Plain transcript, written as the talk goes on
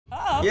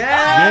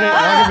Yeah! Get it,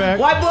 walk it back.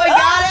 White boy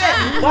got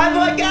it! White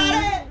boy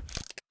got it!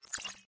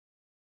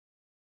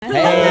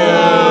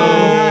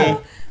 Hey!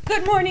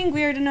 Good morning,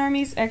 we are the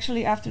Normies.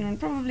 Actually, afternoon,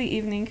 probably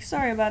evening.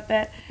 Sorry about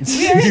that.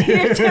 We are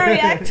here to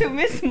react to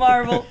Miss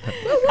Marvel.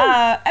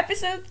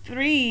 Episode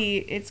 3.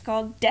 It's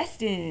called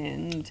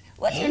Destined.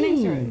 What's your name,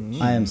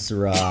 Suraj? I am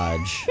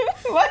Suraj.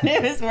 My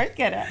name is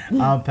Marketa.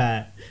 I'm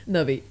Pat.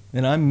 Navi.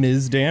 And I'm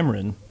Ms.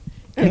 Dameron.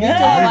 Oh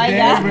my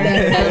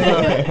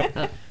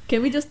God.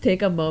 Can we just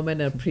take a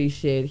moment and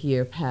appreciate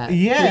here, Pat?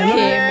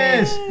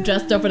 Yes. He came in,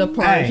 dressed up for the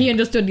part. Hey. He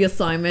understood the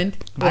assignment.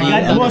 I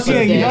got the most.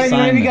 Yeah, you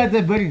assignment. got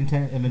the wedding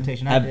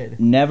invitation. I I've did.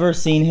 never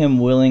seen him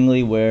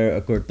willingly wear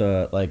a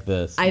kurta like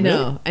this. I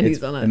know, and It's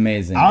he's on it.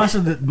 amazing. Also,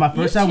 my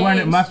first time wearing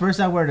it. changed. My first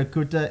time wearing a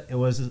kurta. It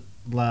was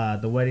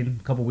the wedding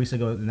a couple weeks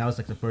ago, and that was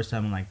like the first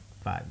time in like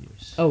 5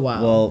 years. Oh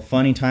wow. Well,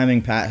 funny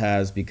timing Pat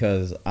has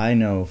because I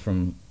know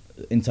from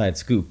Inside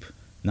Scoop,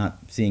 not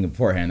seeing it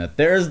beforehand, that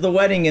there's the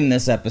wedding in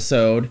this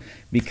episode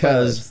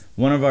because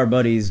one of our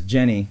buddies,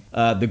 Jenny,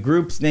 the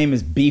group's name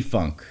is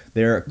B-Funk.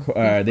 They do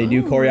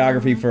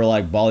choreography for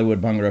like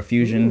Bollywood Bhangra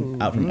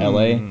Fusion out from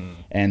LA,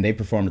 and they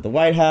performed at the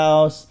White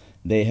House.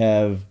 They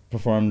have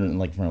performed in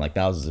like for like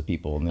thousands of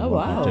people in the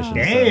competition.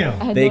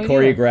 Damn. So they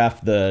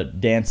choreographed the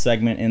dance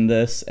segment in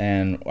this,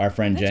 and our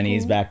friend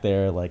Jenny's cool. back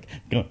there like.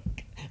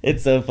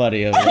 It's so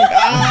funny. I was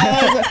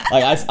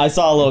like, I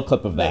saw a little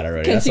clip of that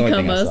already. Can That's she the only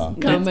thing I saw.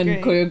 come and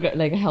That's choreograph,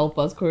 like help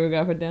us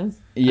choreograph a dance?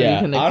 Yeah, and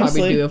we can like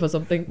honestly, probably do it for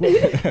something.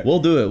 We'll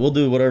do it. We'll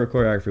do whatever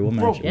choreography. We'll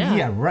manage it.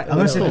 Yeah, right.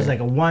 Unless if it's like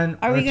a one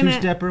Are or we a gonna?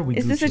 two-stepper, we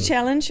Is do this a two.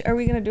 challenge? Are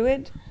we gonna do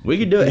it? We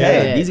can do it. Yeah.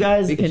 Hey, these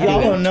guys, We if can y'all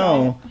do it. don't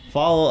know,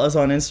 follow us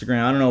on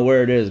Instagram. I don't know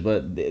where it is,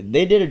 but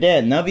they did a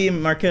dance. Navi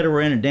and Marquetta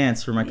were in a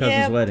dance for my cousin's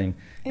Yep, wedding.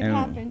 it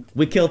happened.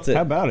 We killed it.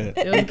 How about it?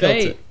 It was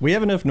great. We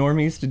have enough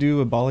normies to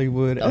do a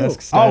Bollywood-esque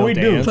Oh. style We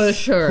do. dance. For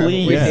sure.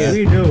 Please. We Yeah.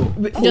 We do.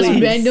 do. Just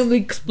Please. randomly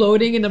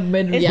exploding in the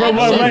mid-reaction.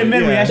 Wait,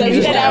 man, we Yeah. actually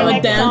That's just our our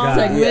next dance song.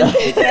 segment.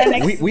 Is that our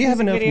next We have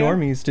enough video?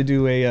 normies to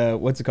do a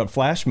what's it called,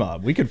 flash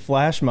mob. We could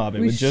flash mob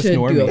it We with just should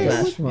do a normies.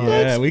 flash mob.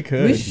 Yeah, we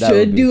could. We That would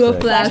should be do a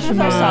sick. flash Flash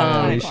mob sounds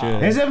mob. We like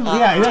should. Is it?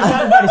 Yeah, that's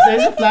what I'm about to say.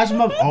 Is it flash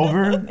mob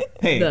over?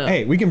 Hey, No.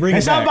 hey, we can bring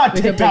It's it all back. about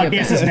We can bring TikTok it back.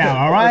 dances now.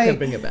 All We right. can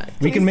bring it back.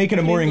 We can make it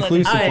a more please let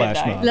inclusive it flash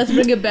die. mob. Let's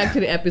bring it back to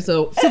the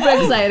episode. Super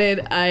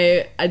excited.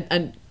 I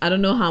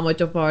don't know how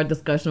much of our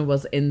discussion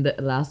was in the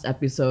last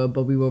episode,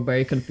 but we were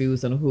very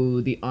confused on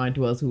who the aunt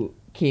was who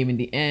came in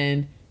the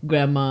end.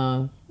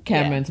 Grandma,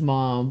 Cameron's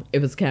mom,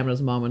 if it's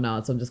Cameron's mom or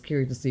not. So I'm just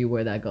curious to see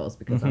where that goes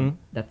because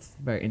that's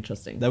very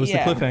interesting. That was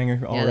Yeah. the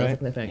cliffhanger. All yeah, right.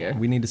 that's a cliffhanger.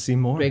 We need to see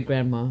more. Great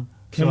grandma.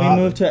 Can we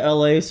move to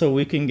LA so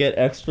we can get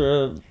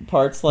extra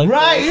parts like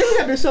Right. this? Isn't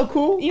that been so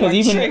cool? You are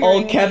Because even triggering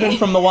old me. Kevin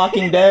from The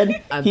Walking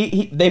Dead,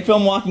 they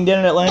filmed Walking Dead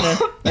in Atlanta.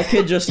 That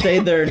kid just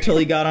stayed there until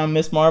he got on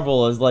Miss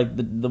Marvel as like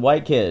the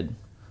white kid.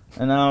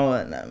 And now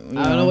I don't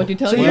know what you're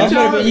telling So me. that could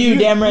have been you,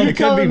 Dameron. It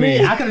could be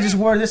me. I could have just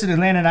wore this in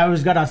Atlanta and I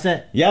was got on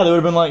set. Yeah, they would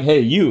have been like, "Hey,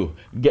 you,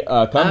 come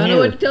I don't here, know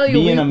what to tell you.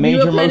 be in a we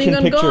major were planning motion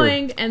on picture."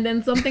 going, and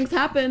then some things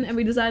happened, and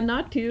we decided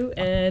not to,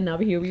 and now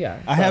here we are.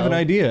 I have an So-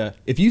 idea.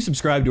 If you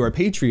subscribe to our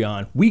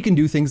Patreon, we can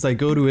do things like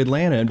go to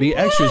Atlanta and be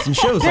extras in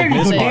shows like you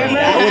Miss go, Marvel.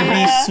 That would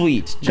be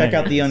sweet. Check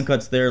out the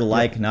uncuts there.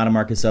 Like, not a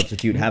market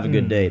substitute. Have a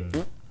good day.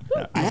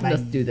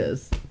 Let's do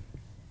this.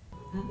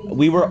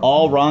 We were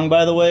all wrong,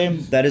 by the way.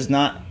 That is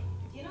not.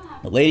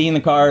 The lady in the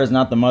car is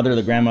not the mother,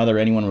 the grandmother,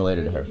 anyone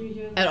related to her.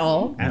 At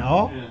all? At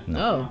all?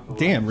 Oh.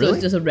 Damn, So really?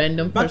 it's just a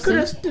random But could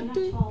person?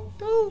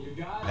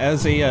 have.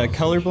 As a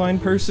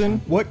colorblind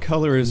person, what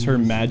color is her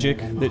magic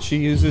that she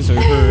uses, or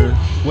her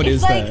what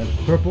is like- that?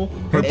 Purple?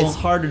 It's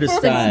hard to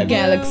describe.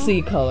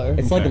 Galaxy color.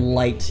 It's like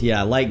light,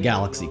 yeah, light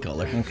galaxy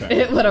color.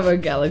 Okay, Whatever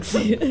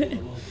galaxy.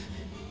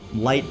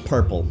 Light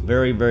purple,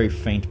 very, very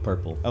faint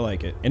purple. I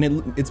like it,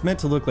 and it's meant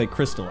to look like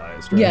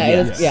crystallized, right? yeah,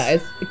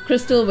 Yes. it's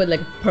crystal with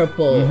like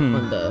purple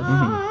on the.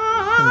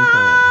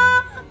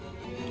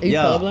 Are you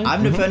Yeah, colorblind?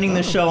 I'm defending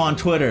this show on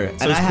Twitter, and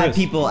is I had Chris.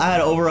 people. I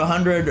had over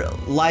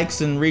 100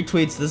 likes and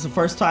retweets. This is the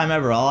first time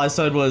ever. All I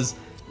said was,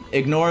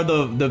 ignore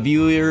the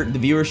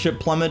viewership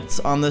plummets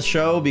on this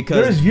show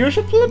because There's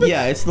viewership limit?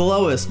 yeah, it's the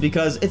lowest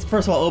because it's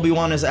first of all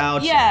Obi-Wan is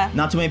out. Yeah.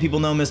 Not too many people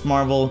know Miss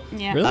Marvel.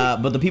 Yeah. Really?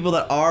 But the people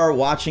that are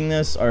watching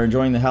this are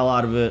enjoying the hell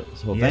out of it.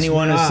 So if Yes,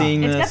 anyone we is are.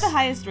 seeing It's got this, the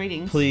highest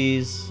ratings.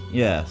 please,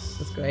 yes.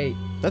 That's great.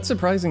 That's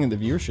surprising in the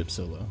viewership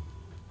so low.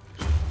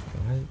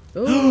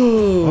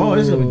 Ooh. Oh,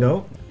 this is gonna be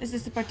dope. Is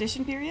this the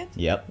partition period?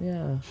 Yep.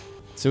 Yeah.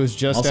 So it's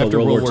just Also after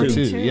World World War War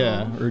II. II,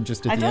 yeah, or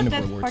just at I the thought end of that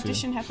World War II.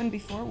 partition happened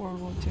before World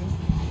War II.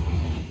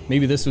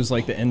 Maybe this was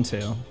like the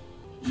entail.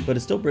 But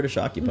it's still British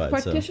occupied.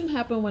 Partition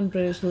happened when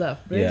British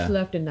left. British Yeah.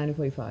 left in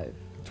 1945.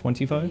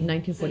 25?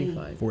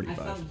 1945,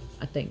 45.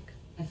 I think.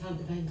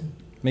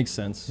 Makes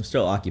So sense.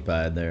 still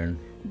occupied there.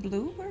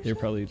 Blue version? They were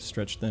probably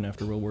stretched thin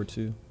after World War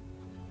II.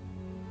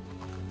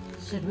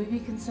 Should we be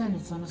concerned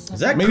it's on a Sunday? Is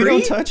that Maybe Cree?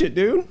 don't touch it,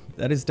 dude.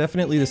 That is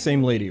definitely the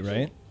same lady,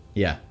 right?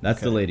 Yeah,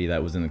 that's the Okay. lady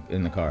that was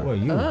in the car. Well,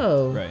 you.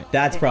 Oh. Right.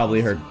 That's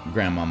probably her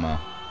grandmama.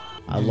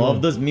 I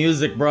love this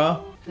music,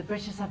 bro. The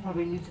British have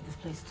probably looted this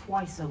place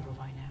twice over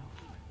by now.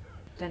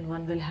 Then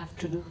one will have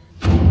to do.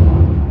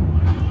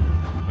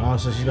 Oh,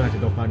 so she's gonna have to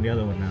go find the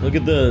other one now. Look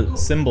at the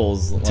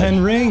symbols. Like,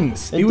 10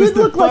 rings. It It was did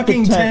the look like the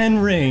fucking 10 10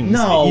 rings.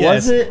 No, Yes.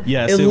 was it?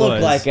 Yes, It it looked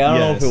was. like it. I don't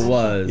know if Yes. it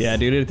was. Yeah,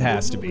 dude, it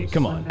has to be.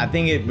 Come on. I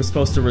think it was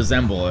supposed to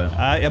resemble it.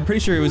 I'm pretty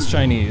sure it was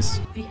Chinese.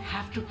 We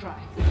have to try.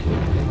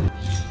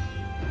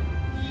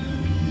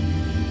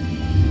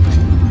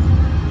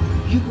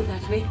 You go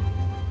that way.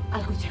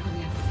 I'll go check on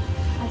the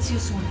others. I'll see you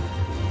soon.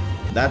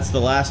 That's the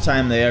last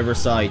time they ever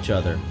saw each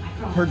other. I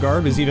promise. Her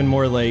garb is even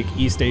more like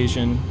East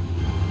Asian.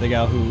 The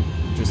gal who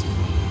just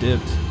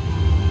dipped.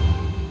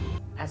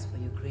 As for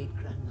your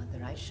great-grandmother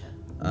Aisha,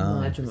 Oh.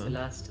 that was the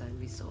last time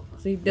we saw her.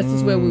 See, this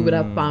is where we would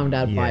have found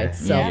out by Yeah.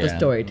 itself the Yeah.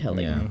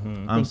 storytelling. Yeah.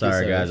 Thank I'm you,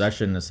 sorry, Serge. guys. I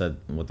shouldn't have said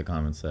what the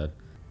comments said.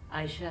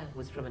 Aisha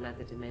was from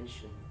another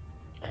dimension,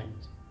 and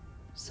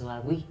so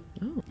are we.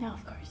 No,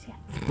 of course,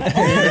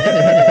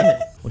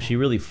 yeah. Was she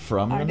really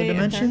from Are another they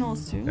dimension?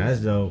 Eternals too?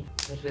 That's dope.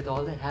 But with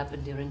all that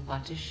happened during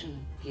partition,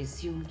 he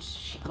assumed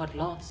she got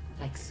lost,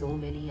 like so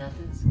many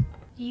others.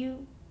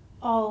 You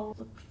all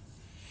look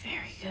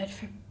very good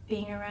for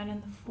being around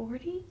in the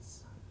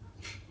 40s.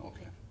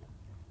 Okay.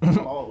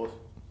 All of us.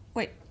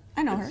 Wait,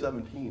 I know It's her.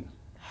 17.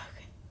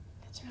 Okay,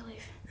 that's a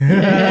relief.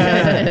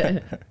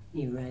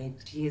 You're right,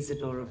 she is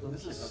adorable.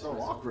 This is so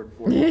awkward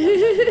for you.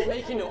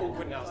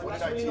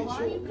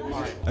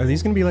 Are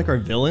these gonna be like our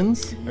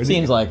villains? Are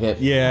Seems like it.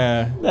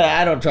 Yeah.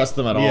 I don't trust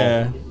them at all.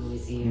 Yeah.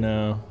 Noisy.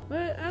 No.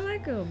 But I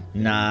like him.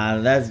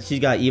 Nah, she's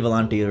got evil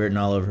auntie written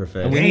all over her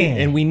face.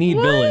 And we need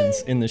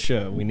villains in the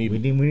show. We need. We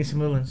need some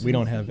villains. We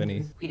don't have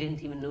any. We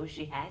didn't even know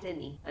she had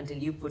any until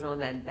you put on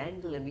that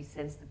bangle and we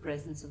sensed the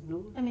presence of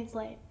Noor. That means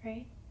light,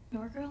 right?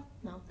 Your girl?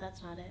 No,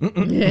 that's not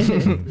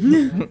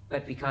it.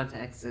 But we can't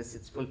access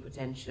its full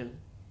potential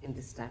in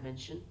this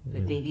dimension.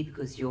 But maybe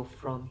because you're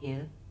from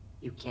here,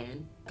 you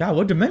can. God,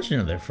 what dimension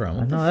are they from?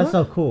 What the No, that's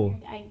fuck? so cool.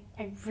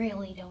 I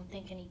really don't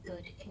think any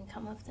good can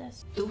come of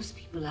this. Those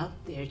people out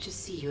there just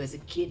see you as a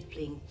kid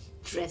playing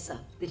dress up,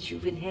 that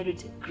you've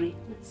inherited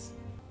greatness.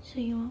 So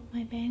you want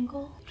my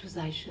bangle? It was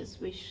Aisha's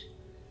wish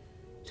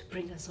to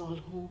bring us all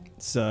home.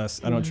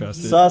 Sus. I don't trust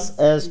it. Sus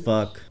as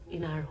fuck.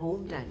 In our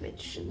home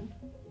dimension,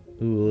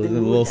 Ooh, the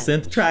little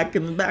synth track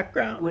in the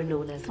background. we're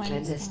known as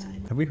Clandestine.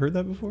 clandestine. Have we heard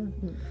that before?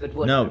 But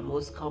what No. we're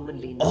most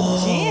commonly known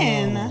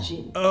Jinn. as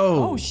Djinn.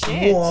 Oh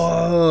shit.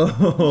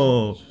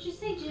 Whoa. Did you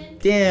say Jin?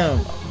 Damn.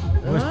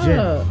 What's Jin?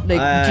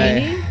 Like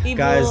Genie? Evil,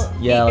 Guys,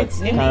 yeah, like, it's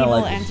an kinda evil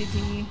like-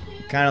 entity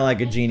Kind of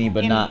like a genie,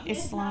 but in not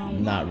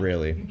Islam. not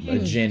really. A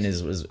jinn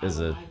is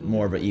a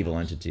more of an evil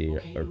entity,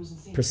 or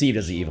perceived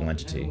as an evil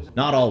entity.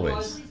 Not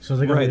always. So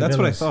they're gonna Right. be That's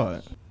what I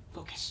villains. thought.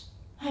 Focus.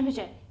 I'm a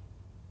Jin.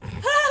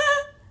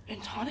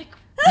 And tonic?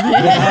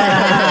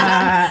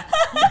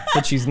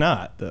 But she's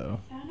not though.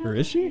 Or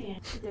is she?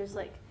 There's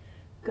like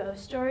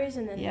ghost stories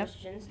and then Yep. there's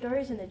Jin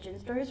stories, and the Jin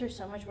stories are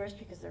so much worse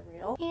because they're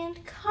real. And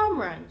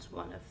Kamran's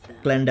one of them.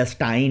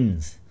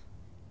 Clandestines.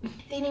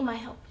 They need my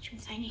help, which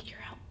means I need your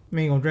help. I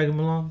mean, gonna drag him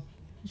along.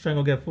 He's trying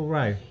to go get a full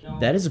ride.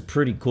 That is a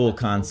pretty cool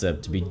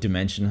concept to be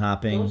dimension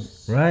hopping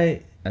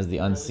Right? as the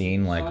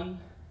unseen. Like,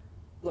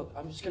 Look,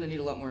 I'm just gonna need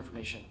a lot more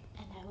information.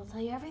 And I will tell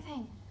you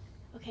everything.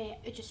 Okay,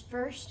 just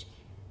first,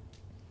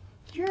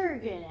 you're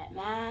good at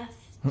math.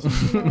 Do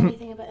you know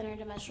anything about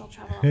interdimensional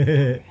travel off the top of your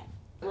head?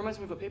 It reminds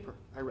me of a paper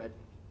I read.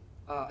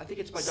 I think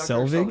it's by Dr.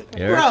 Selvig?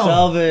 Eric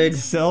Selvig.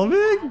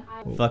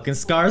 Selvig? Fucking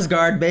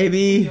Skarsgård,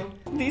 baby.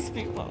 These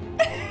people.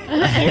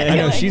 I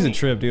know she's a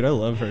trip, dude. I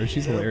love her.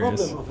 She's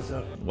hilarious.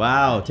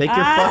 Wow, take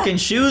your fucking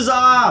shoes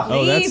off.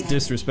 Oh, that's Leave.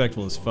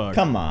 disrespectful as fuck.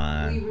 Come We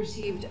on.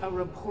 received a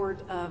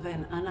report of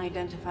an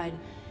unidentified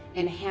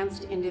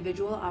enhanced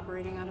individual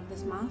operating out of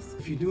this mosque.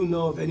 If you do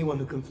know of anyone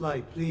who can fly,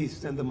 please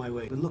send them my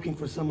way. We're looking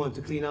for someone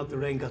to clean out the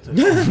rain gutters.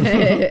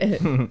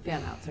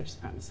 Fan out search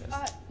the premises.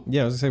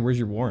 Yeah, I was gonna say, where's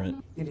your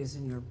warrant? It is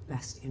in your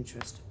best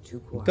interest to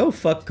cooperate. Go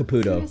fuck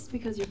Caputo.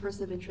 Because your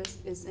person of interest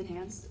is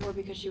enhanced, or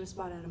because she was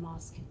spotted at a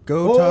mosque.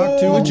 Go talk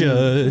to a We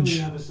judge.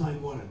 have a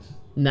signed warrant.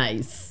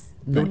 Nice.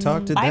 Go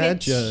talk to Buy that it.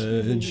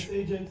 judge.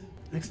 Agent,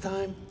 next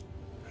time,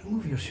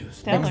 remove your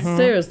shoes. Tell Like, her.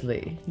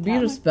 seriously, be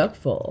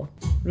respectful,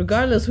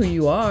 regardless who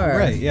you are.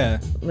 Right, yeah.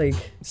 Like,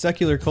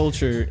 Secular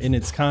culture in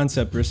its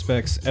concept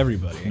respects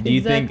everybody. Do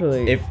you think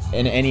Exactly. if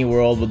in any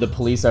world would the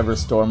police ever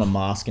storm a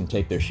mosque and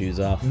take their shoes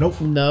off? Nope.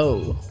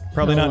 no.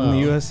 Probably not in the Hello.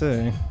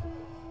 USA.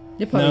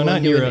 You probably No, not won't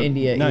in do it Europe. in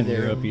India Not either.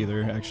 in Europe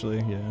either, actually,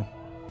 yeah.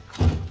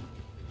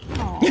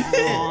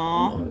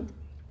 Aww.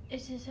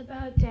 Is this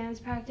about dance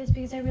practice?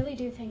 Because I really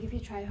do think if you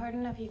try hard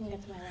enough, you can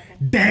get to my level.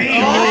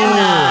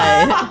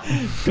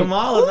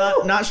 Kamala,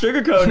 not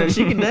sugarcoating it.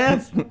 She can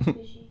dance.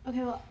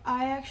 Okay, well,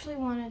 I actually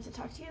wanted to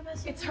talk to you about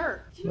something. It's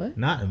her.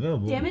 Not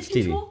available. Damage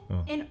Stevie. control.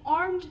 Oh. An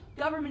armed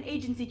government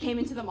agency came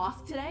into the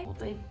mosque today.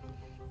 They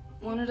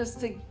wanted us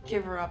to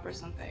give her up or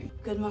something.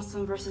 Good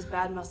Muslim versus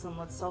bad Muslim.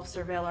 Let's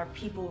self-surveil our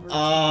people. routine.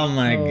 Oh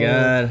my Oh.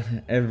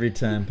 god. Every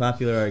time.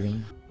 Popular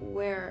argument.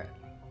 Where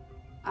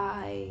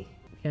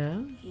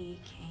Yeah.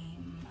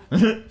 became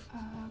a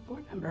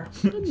board member.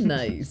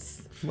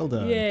 Nice. Well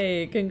done.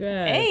 Yay!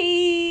 Congrats.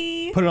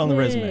 Hey. Put it on the Yay.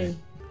 resume.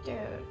 Dude.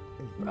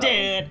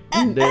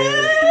 Dude. Dude.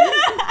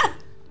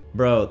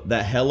 Bro,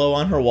 that hello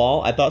on her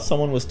wall, I thought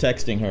someone was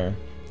texting her.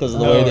 Because of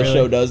the way the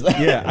show does that.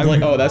 Yeah, I was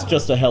like, oh, that's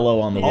just a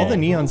hello on the wall. All the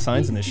neon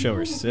signs in this show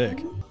are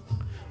sick.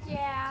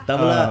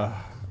 Yeah.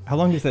 How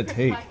long does that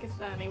take?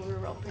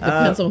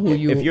 Depends on who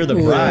you. If you're the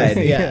who bride,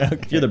 is, yeah.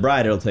 If you're the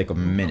bride, it'll take a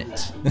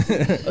minute.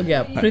 Oh,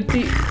 yeah,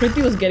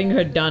 Pretty was getting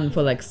her done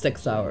for like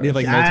 6 hours. They have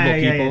like multiple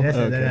people.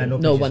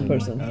 That's No, one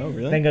person. Oh,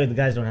 really? Thank God the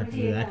guys don't have to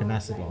do that. I could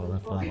not sit all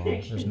that for that long.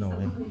 There's no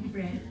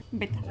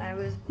way. I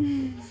was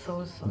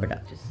so sorry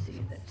to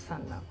see that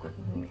Sanna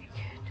couldn't make it.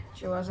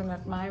 She wasn't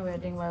at my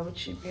wedding. Why would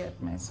she be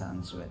at my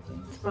son's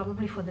wedding? It's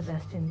probably for the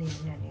best in the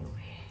end anyway.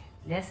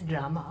 Less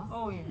drama.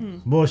 Oh yeah.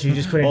 Bullshit, you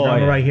just created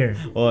drama right here.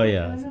 Oh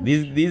yeah.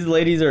 These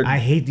ladies are. I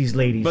hate these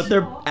ladies. But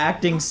they're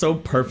acting so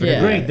perfect.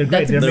 Yeah, great. They're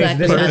great.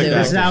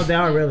 This is how they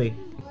are really.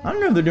 I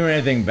don't know if they're doing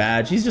anything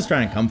bad. She's just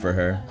trying to comfort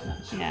her.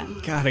 Yeah.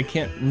 God, I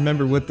can't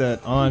remember what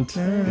that aunt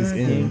is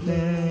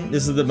in.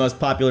 This is the most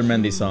popular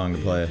Mehndi song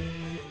to play.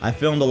 I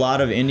filmed a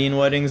lot of Indian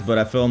weddings, but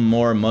I filmed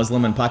more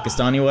Muslim and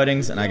Pakistani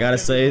weddings, and I gotta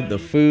say, the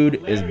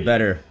food is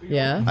better.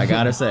 Yeah. I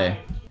gotta say.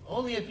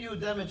 Only a few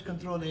damage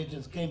control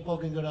agents came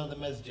poking around the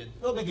masjid.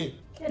 No biggie.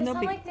 Did it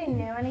sound like they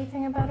knew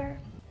anything about her?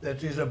 That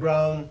she's a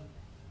brown,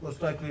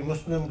 most likely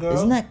Muslim girl.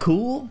 Isn't that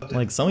cool?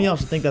 Like, some of y'all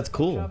should think that's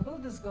cool. Trouble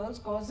this girl's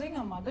causing.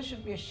 Her mother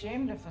should be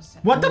ashamed of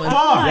herself. What the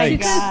fuck? She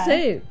did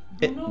say.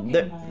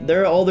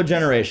 They're older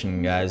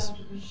generation, guys.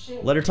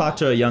 Let her talk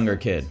to a younger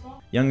kid.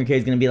 Younger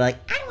kid's gonna be like,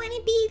 I want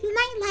to be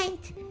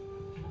Nightlight.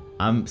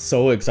 I'm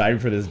so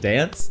excited for this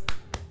dance.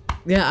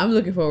 Yeah, I'm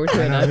looking forward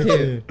to it now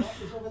too.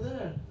 She's over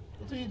there.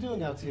 What are you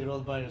doing out here all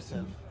by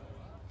yourself?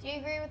 Do you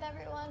agree with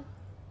everyone?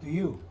 Do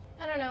you?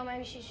 I don't know,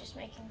 maybe she's just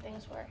making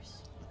things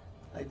worse.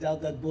 I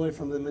doubt that boy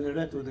from the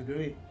minaret would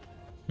agree.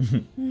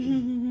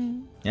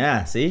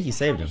 Yeah, see? You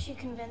saved How him. does she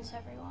convince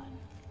everyone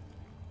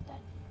that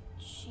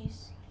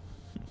she's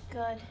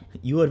good?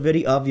 You are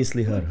very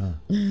obviously her, huh?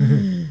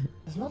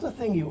 It's not a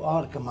thing you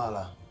are,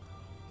 Kamala.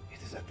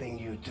 It is a thing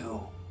you do.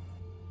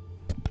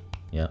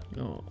 Yeah.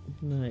 Oh,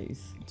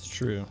 nice. It's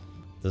true.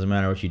 Doesn't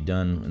matter what you've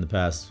done in the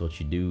past, what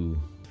you do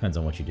depends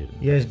on what you did.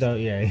 Yes, though,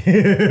 yeah.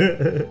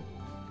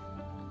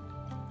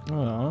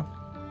 Aww.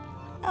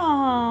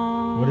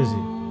 Aww. What is it?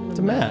 It's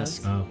a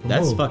mask. From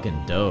That's who?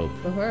 fucking dope.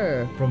 For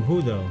her. From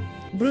who though?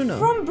 Bruno.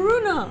 From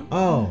Bruno.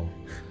 Oh.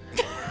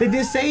 They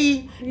did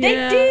say. They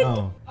Yeah. did.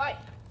 Oh. Hi.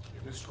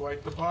 You missed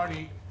quite the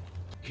party.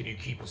 Can you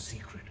keep a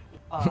secret?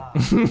 What?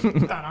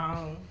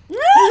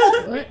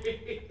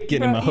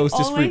 Getting him a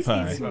Hostess fruit always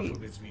pie. eats sweet.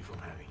 Forbids me from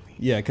having these.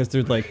 Yeah, because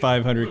there's like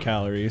 500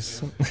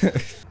 calories.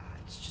 It's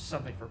just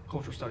something for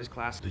cultural studies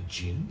class. The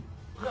Djinn?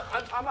 No,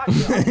 I'm not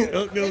here.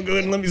 Oh, go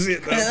ahead and let me see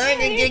it.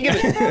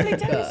 Probably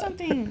tell you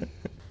something.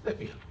 Let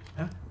me help.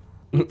 Huh?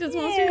 He just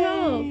wants your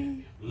help.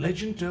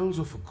 Legend tells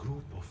of a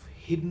group of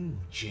hidden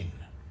Djinn,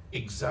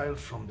 exiled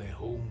from their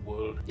home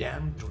world,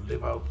 damned to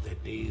live out their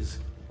days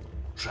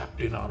trapped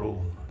in our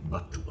own.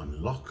 But to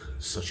unlock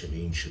such an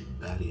ancient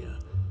barrier,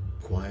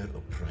 require a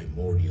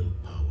primordial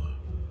power.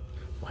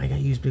 Why you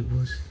gotta use big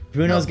words?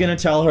 Bruno's gonna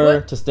tell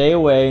her to stay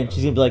away, and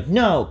she's gonna be like,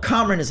 no,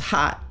 Cameron is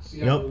hot.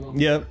 Yep.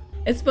 Yep.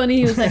 It's funny,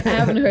 he was like, I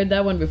haven't heard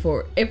that one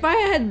before. If I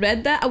had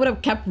read that, I would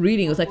have kept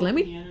reading. It was like, let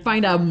me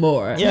find out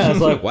more. Yeah, I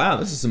was like, wow,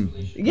 this is some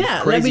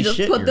Yeah, crazy let me just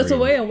shit put you're this reading.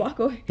 away and walk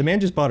away. The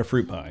man just bought a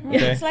fruit pie.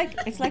 Yeah. Okay?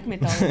 It's like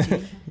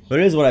mythology. But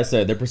it is what I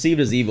said. They're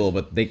perceived as evil,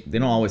 but they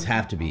don't always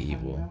have to be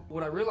evil.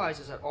 What I realize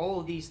is that all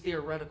of these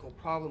theoretical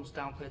problems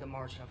downplay the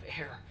margin of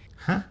error.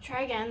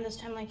 Try again, this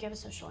time like you have a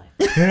social life.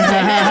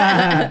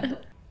 If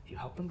you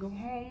help them go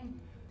home,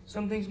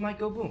 some things might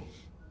go boom.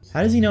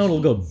 How does he know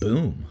it'll go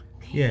boom?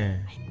 Yeah.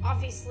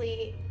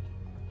 Obviously,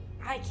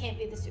 I can't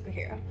be the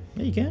superhero.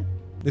 Yeah, you can.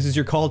 This is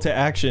your call to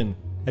action.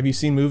 Have you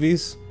seen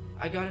movies?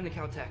 I got into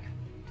Caltech.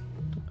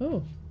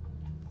 Oh.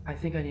 I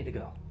think I need to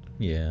go.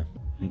 Yeah. Why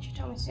didn't you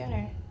tell me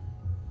sooner?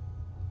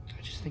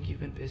 I just think you've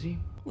been busy.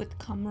 With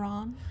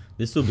Kamran.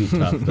 This will be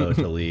tough, though,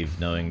 to leave,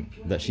 knowing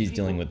that she's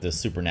dealing with this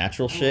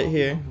supernatural shit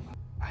here.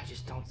 I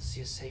just don't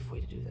see a safe way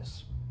to do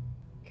this.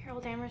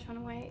 Carol Danvers went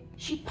away.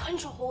 She'd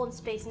punch a hole in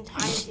space and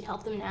time if you'd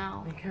help them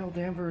now. And Carol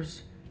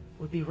Danvers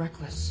would be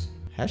reckless.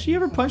 Has she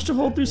ever punched a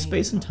hole through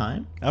space and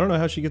time? I don't know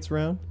how she gets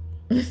around.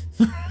 Wait,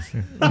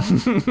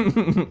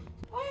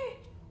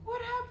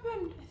 what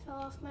happened? I fell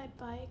off my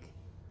bike.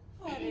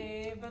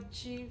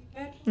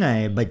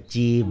 Nay,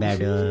 bachchi,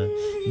 bada,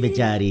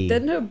 bichari.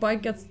 Didn't her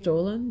bike get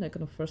stolen, like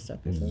on the first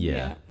episode?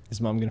 Yeah.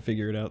 Is mom gonna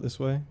figure it out this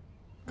way?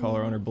 Call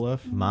her on her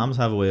bluff? Moms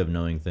have a way of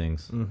knowing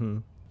things. Mm-hmm.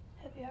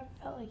 Have you ever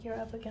felt like you're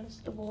up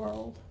against the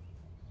world?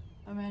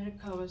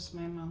 America was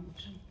my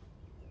mountain.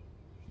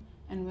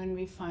 And when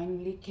we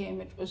finally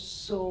came, it was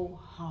so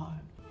hard.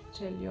 I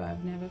tell you,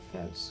 I've never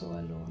felt so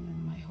alone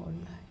in my whole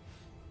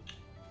life.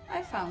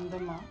 I found the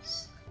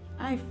mosque.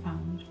 I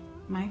found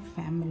my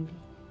family.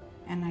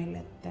 And I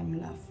let them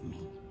love me.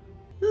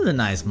 This is a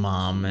nice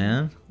mom,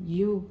 man.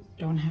 You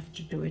don't have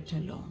to do it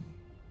alone.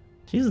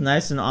 She's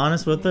nice and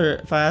honest with her.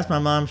 If I asked my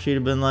mom, she'd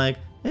have been like,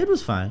 it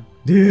was fine.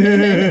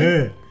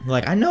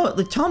 Like, I know,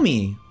 like, tell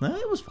me. Like,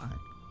 it was fine.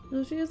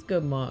 No, she is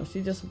good, mom.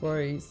 She just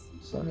worries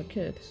about her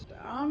kid.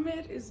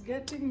 Ahmed is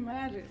getting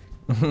married.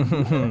 Who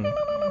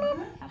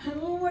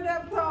would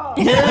have thought?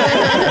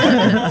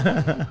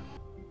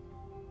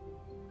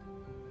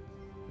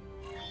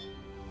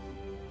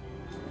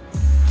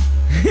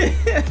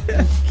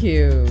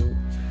 Cute.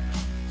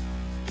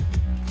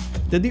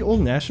 Did the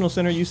old National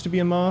Center used to be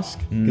a mosque?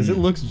 Because it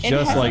looks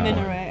just like one.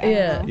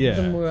 Yeah.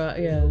 The Murat,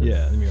 yeah.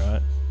 Yeah, the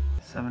Murat.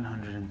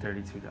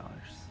 $732.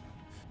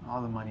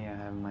 All the money I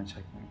have in my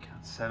checking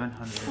account.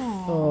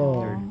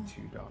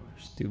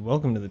 $732. Dude,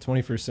 welcome to the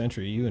 21st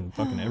century, you and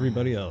fucking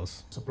everybody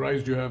else.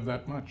 Surprised you have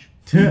that much.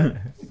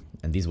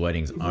 And these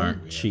weddings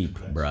aren't cheap,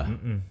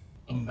 bruh.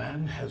 A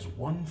man has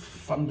one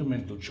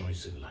fundamental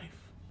choice in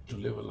life: to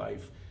live a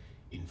life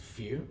in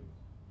fear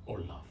or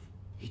love.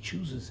 He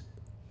chooses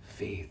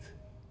faith,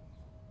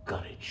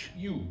 courage.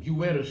 You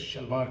wear a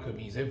shalwar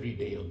kameez every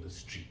day on the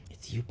street.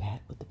 It's you,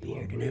 Pat, with the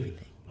beard and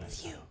everything.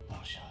 It's you.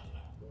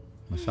 Mashallah.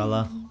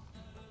 Mashallah.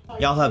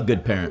 Y'all have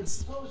good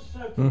parents.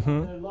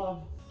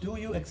 Do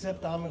you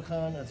accept Amir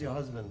Khan as your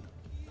husband?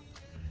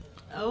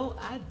 Oh,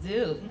 I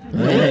do.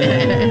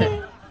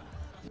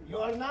 You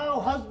are now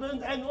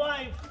husband and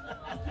wife.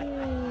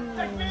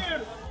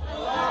 Takbir!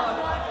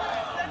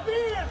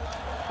 Takbir!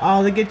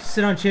 Oh, they get to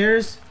sit on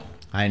chairs?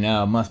 I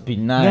know, must be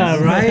nice.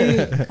 Yeah,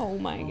 right? Oh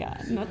my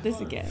god, not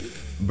this again.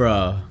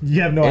 Bruh.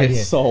 You have no idea.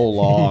 It's so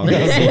long. These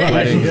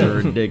weddings are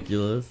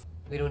ridiculous.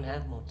 We don't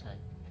have more time.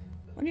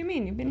 What do you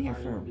mean? You've been here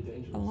for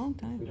a long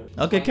time.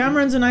 Okay,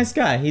 Cameron's a nice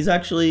guy. He's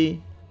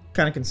actually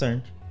kind of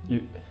concerned.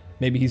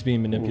 Maybe he's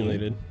being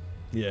manipulated.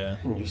 Yeah.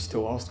 You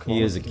still ask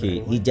He is a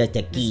key. He's just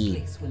a This key.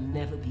 place will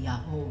never be our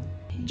home.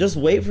 Just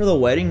wait for the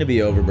wedding to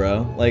be over,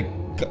 bro. Like,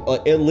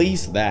 at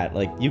least that.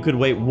 Like, you could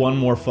wait one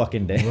more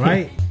fucking day.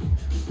 Right?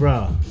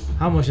 Bro,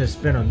 how much I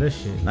spent on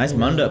this shit? Nice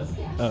mundup.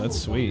 Oh, that's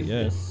sweet,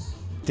 yeah.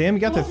 Damn,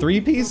 you got the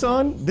 3-piece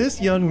on? This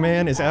young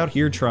man is out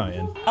here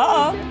trying.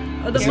 Uh-oh.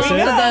 Oh, the Is moms this are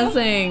it?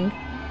 dancing.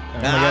 Oh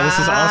my god, this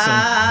is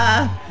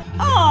awesome.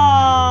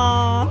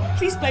 Aww.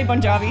 Please play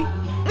Bon Jovi.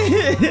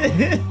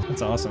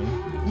 That's awesome.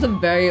 It's a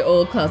very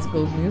old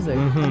classical music.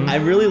 I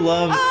really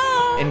love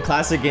in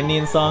classic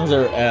Indian songs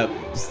or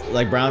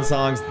like brown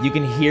songs, you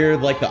can hear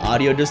like the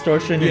audio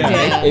distortion.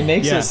 Yeah. It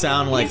makes it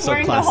sound like He's so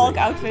wearing classic. the Hulk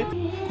outfit.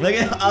 Look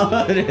at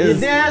how it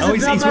is. Oh,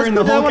 he's wearing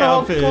the Hulk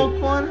outfit.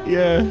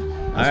 Yeah.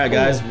 All right,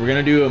 guys, we're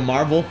gonna do a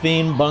Marvel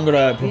themed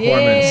Bhangra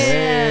performance.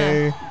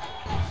 Yeah.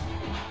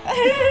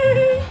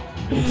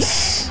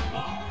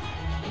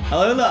 I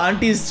love the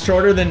auntie's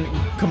shorter than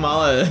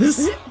Kamala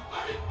is.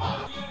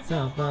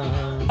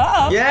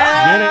 Uh-oh.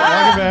 Yeah! Get it,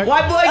 rock it back.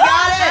 White boy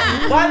got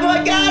it! White boy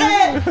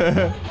got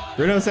it!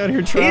 Bruno's out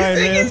here trying,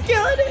 man. He's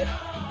killing it!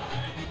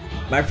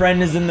 My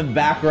friend is in the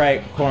back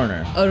right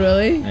corner. Oh,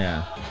 really?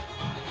 Yeah.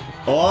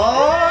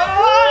 Oh!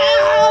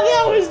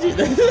 That was just...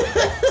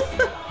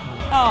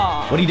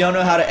 Aw. When you don't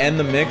know how to end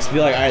the mix, be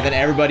like, all right, then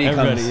everybody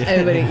comes.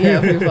 Everybody,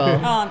 yeah, free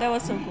fall. Oh, that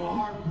was so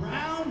cool.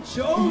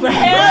 Hell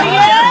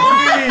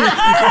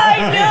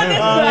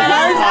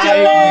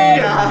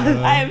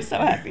I am so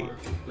happy.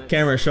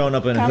 Camera showing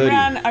up in a hoodie.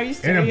 Cameron, are you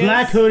serious? In a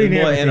black hoodie and Boy,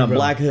 everything, in a bro.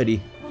 black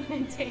hoodie.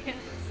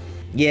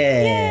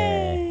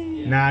 Yeah.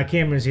 Nah,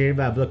 Cameron's here. You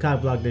better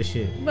block this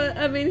shit. But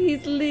I mean,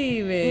 he's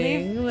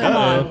leaving. Come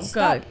on, God.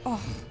 stop.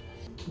 Oh.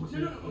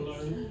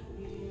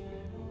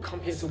 Come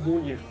here to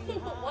warn you.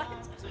 What?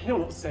 You're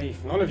not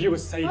safe. None of you are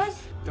safe. What?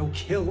 They'll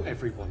kill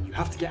everyone. You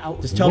have to get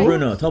out. Just tell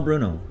Bruno. Tell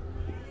Bruno.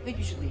 I think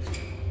you should leave.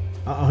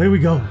 Uh-oh, here we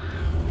go.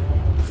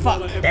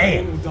 Fuck.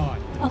 Everyone will die.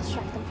 I'll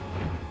distract them.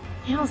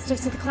 And I'll stick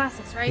to the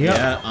classics, right? Yep.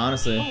 Yeah,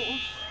 honestly.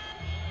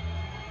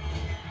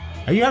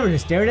 Are you having a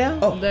stare down?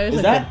 Oh, There's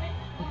is like that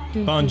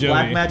Bon Jovi.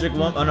 Black Magic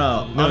Woman? Oh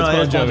no. No,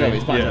 Oh, it's no, Bon it's Bon Jovi. Jovi.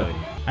 It's Bon Yeah. Jovi.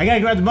 I gotta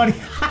grab the money.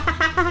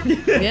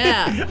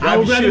 Yeah. I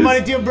will grab the shoes.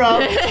 money too, bro.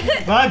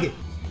 Fuck it.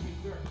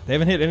 They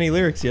haven't hit any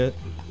lyrics yet.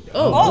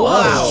 Oh, Oh,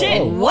 wow.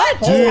 shit. What?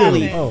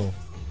 Holy. happened? Oh.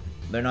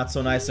 They're not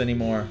so nice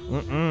anymore.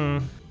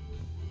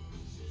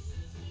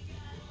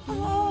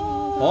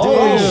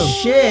 Oh Damn.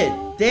 shit.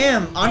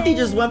 Damn. Auntie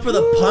just went for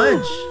the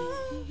punch.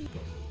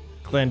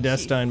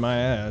 Clandestine my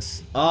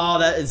ass. Oh,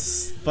 that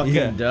is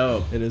fucking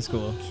dope. It is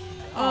cool.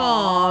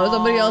 Oh,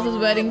 somebody else's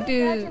wedding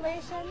too.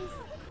 Congratulations.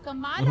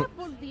 Kamala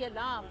pulled the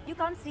alarm. You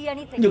can't see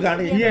anything. You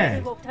can't- yeah.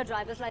 Revoked her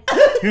driver's license.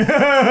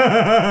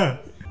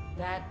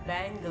 That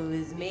bangle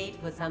is made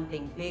for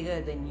something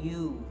bigger than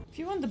you. If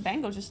you want the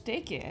bangle, just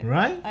take it.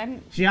 Right?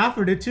 She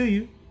offered it to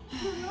you.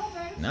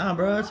 Nah,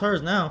 bro, it's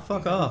hers now.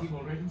 Fuck off.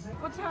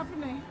 What's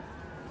happening?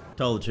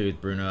 Tell the truth,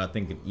 Bruno. I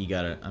think you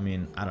gotta. I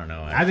mean, I don't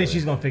know. I think actually.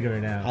 she's gonna figure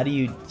it out. How do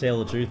you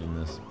tell the truth in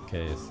this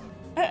case?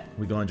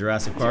 We going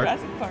Jurassic Park?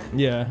 Jurassic Park.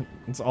 Yeah,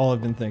 that's all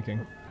I've been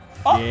thinking.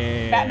 Oh,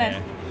 Yeah.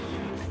 Batman.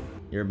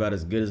 You're about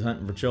as good as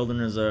hunting for children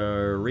as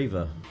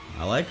Reva.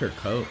 I like her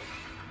coat.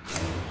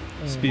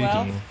 Spooky.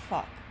 Well,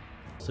 fuck.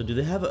 So do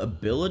they have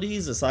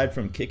abilities aside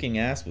from kicking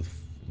ass with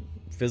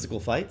physical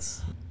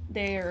fights?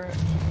 They're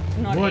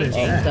not What is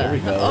aging. that? There we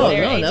go. Oh,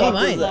 They're no, aging never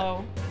mind.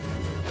 slow.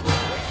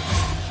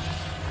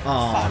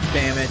 Aw,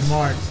 damn it.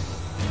 Smart.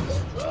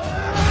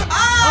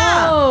 Oh,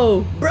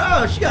 Oh!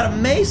 Bro, she got a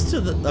mace to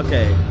the...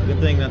 Okay, good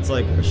thing that's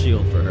like a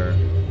shield for her.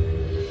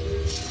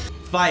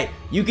 Fight.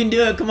 You can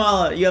do it,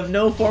 Kamala. You have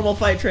no formal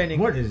fight training.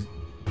 What is...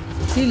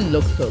 He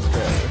looks so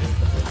good.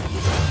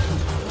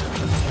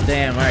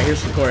 Damn, alright, here's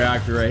some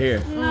choreography right here.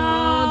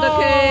 No, the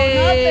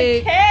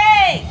cake! Not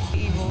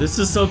the cake! This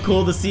is so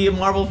cool to see a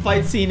Marvel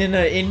fight scene in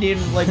an Indian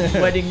like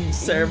wedding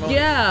ceremony.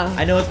 Yeah.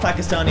 I know it's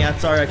Pakistani. I'm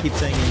sorry, I keep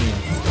saying Indian.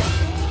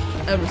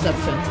 A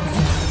reception.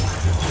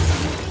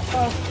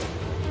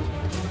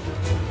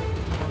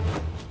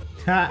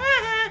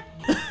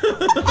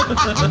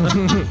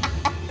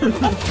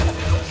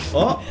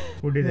 Oh.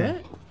 Who did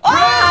that?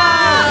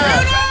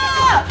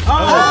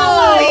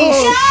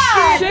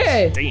 Oh,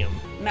 shit! Damn.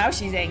 Now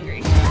she's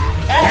angry.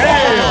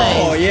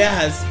 Oh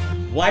yes.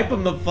 Wipe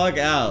him the fuck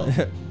out.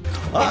 Okay.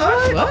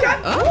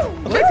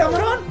 Okay,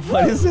 coming on.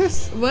 What is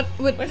this? What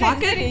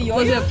pocket? Is it a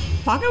Was it yo-yo? a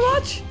pocket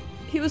watch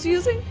he was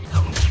using?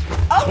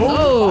 Oh!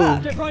 Oh.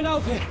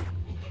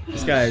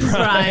 This guy is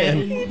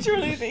Brian. He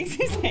truly thinks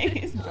his name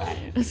is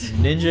Brian.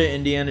 Ninja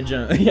Indiana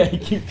Jones. Yeah,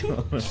 keep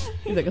going. He's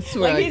like, I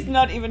swear. Like he's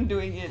not even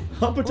doing it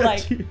I'll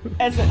protect like you.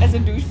 as a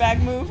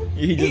douchebag move.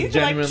 He just He's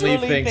genuinely like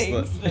truly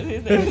thinks that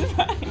his name is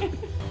Brian.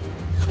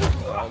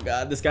 Oh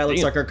god, this guy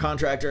looks like our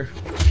contractor.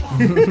 God.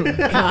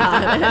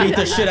 Beat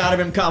the shit out of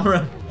him,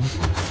 Kamala.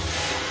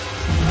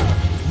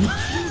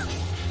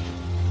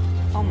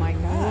 Oh my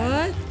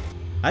god. What?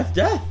 That's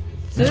death.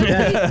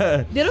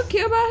 Seriously? They don't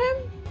care about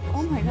him?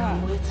 Oh my god.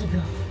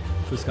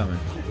 Who's coming?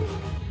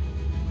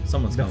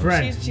 Someone's The coming.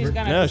 friend. She's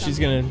gonna. No, do she's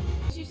something.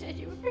 gonna. You said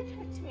you would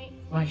protect me.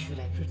 Why should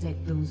I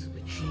protect those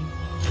with shame?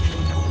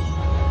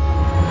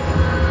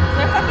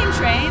 They're fucking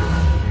trained.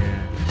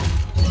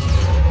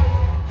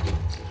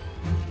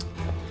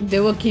 They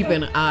will keep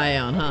an eye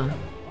on, huh?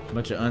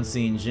 Bunch of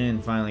unseen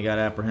Djinn finally got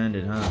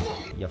apprehended, huh?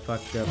 You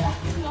fucked up.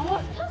 Not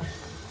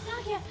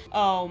yet.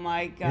 Oh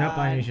my god. You're not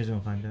finding she's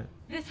gonna find that.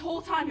 This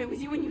whole time it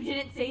was you and you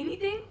didn't say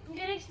anything? I'm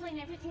gonna explain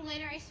everything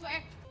later, I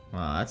swear.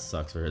 Wow, that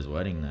sucks for his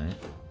wedding night.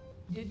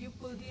 Did you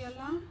pull the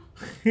alarm?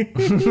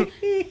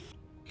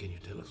 Can you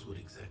tell us what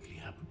exactly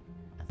happened?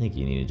 I think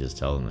you need to just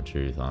tell them the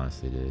truth,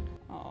 honestly, dude.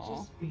 Oh.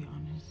 Just be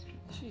honest.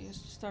 She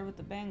used to start with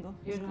the bangle.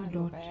 You're It's our gonna go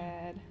daughter.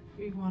 bad.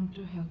 We want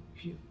to help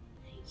you.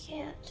 I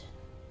can't.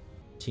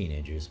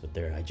 Teenagers, but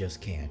I just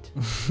can't.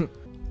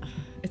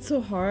 It's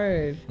so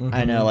hard.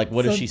 I know, like,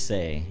 what does So- she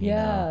say? you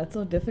Yeah, know? it's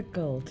so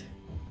difficult.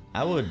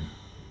 I would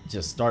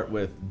just start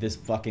with this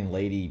fucking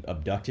lady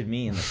abducted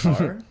me in the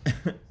car,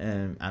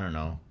 and I don't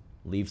know,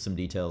 leave some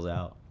details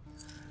out.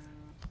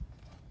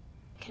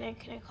 Can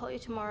I call you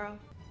tomorrow?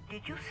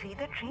 Did you see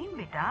the train,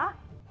 beta?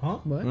 Huh?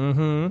 What?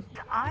 Mm-hmm.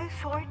 I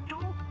saw it too.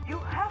 You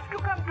have to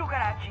come to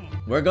Karachi.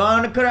 We're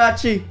going to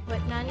Karachi.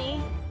 But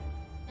Nani?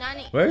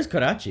 Nani? Where's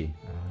Karachi?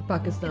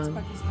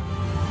 Pakistan.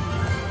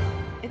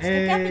 It's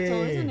the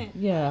capital, isn't it?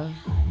 Yeah.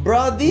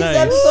 Bro, these Nice.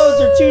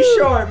 episodes are too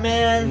short,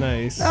 man.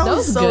 Nice. That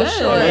was so good. short.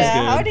 That was Yeah.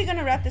 good. How are they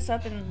gonna wrap this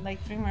up in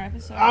like 3 more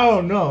episodes?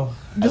 Oh no.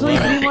 There's only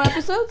 3 more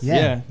episodes?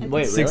 Yeah.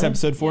 Wait, 6 really?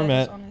 episode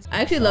format.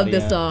 I actually love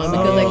this Yeah. song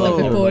because like Oh.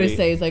 before it Everybody.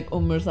 says like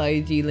Umar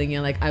Sai Jiling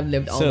and like I've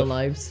lived all So- the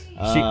lives.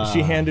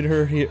 She handed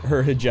her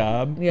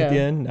hijab Yeah. at the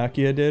end.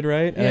 Nakia did,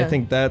 right? And I Yeah.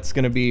 think that's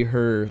gonna be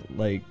her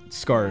like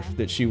scarf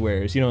that she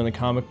wears. You know, in the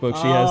comic book,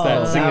 she has that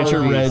Oh, signature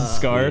that would be red sweet.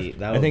 scarf.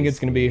 That I would think be it's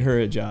gonna be her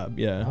hijab.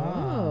 Yeah.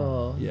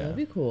 Oh, Yeah. that'd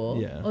be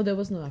cool. Yeah. Oh, there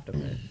was no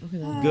aftermath. Okay,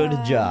 then.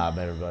 Good job,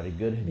 everybody.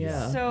 Good job.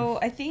 Yeah. So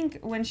I think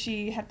when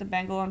she had the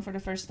bangle on for the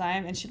first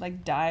time and she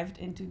like dived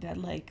into that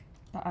like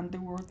the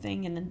underworld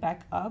thing and then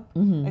back up,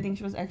 Mhm. I think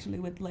she was actually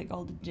with like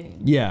all the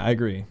Djinn. Yeah, I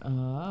agree.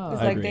 Oh.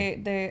 It's I like agree.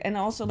 they and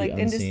also The like in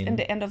unseen.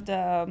 the end of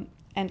the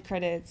end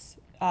credits,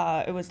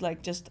 it was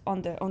like just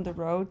on the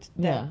road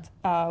Yeah.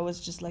 that was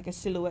just like a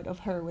silhouette of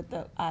her with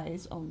the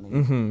eyes only,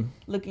 Mm-hmm.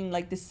 looking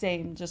like the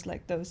same, just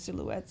like those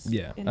silhouettes.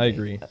 Yeah, in I the-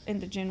 agree. In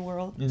the Djinn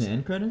world. In the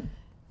end credit?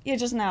 Yeah,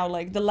 just now,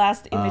 like the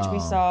last image we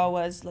Oh. saw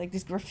was like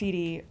this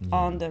graffiti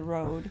on the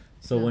road.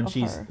 So when of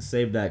she her.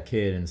 saved that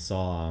kid and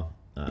saw,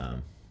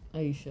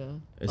 Aisha.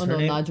 is Oh her no,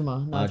 name?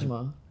 Najma.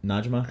 Najma.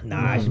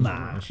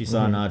 Najma. When she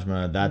saw Mhm.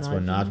 Najma, that's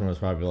when Najma. Najma was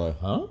probably like,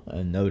 huh?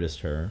 And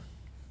noticed her.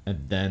 And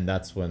then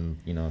that's when,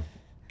 you know,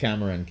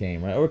 Cameron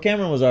came, right? Or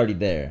Cameron was already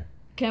there.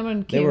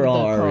 Cameron came They were with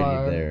all the already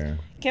car. there.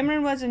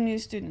 Cameron was a new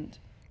student.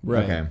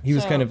 Right. Okay. He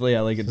was So- kind of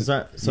like a,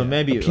 So yeah,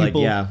 maybe, a like,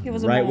 people- yeah, He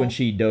was a right mole. when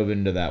she dove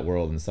into that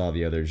world and saw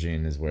the other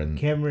Djinn is when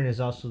Cameron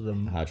is also the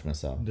Hajma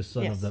saw. the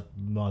son Yes. of the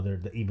mother,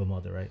 the evil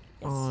mother, right?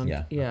 Aunt,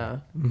 Yeah. Yeah.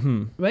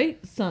 Mm-hmm. Right?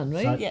 Son,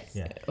 right? Son- Yes.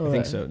 Yeah. I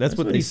think so. That's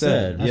what what they he said.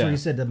 said. That's yeah. what he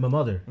said. That my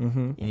mother.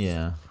 Mm-hmm.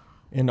 Yeah.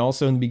 And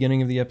also in the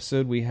beginning of the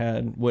episode, we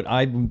had what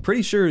I'm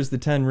pretty sure is the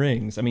 10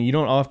 rings. I mean, you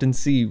don't often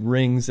see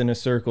rings in a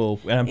circle,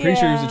 and I'm pretty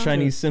sure there's a Yeah.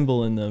 Chinese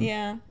symbol in them.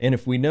 Yeah. And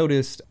if we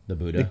noticed, The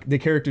Buddha. the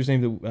character's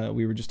name that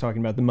we were just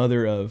talking about, the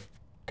mother of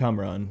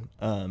Kamran,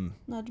 Najma.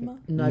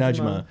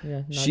 Najma,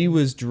 Yeah, she Najma.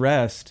 was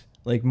dressed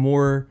like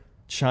more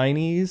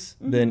Chinese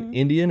than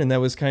Indian, and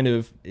that was kind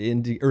of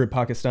or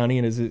Pakistani,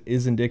 and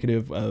is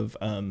indicative of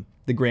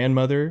the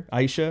grandmother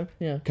Aisha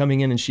Yeah. coming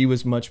in, and she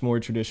was much more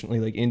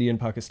traditionally like Indian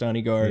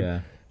Pakistani garb. Yeah.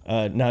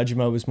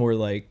 Najma was more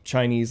like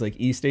Chinese, like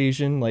East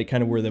Asian, like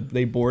kind of where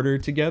they border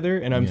together.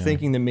 And I'm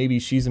thinking that maybe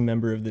she's a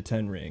member of the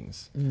Ten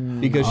Rings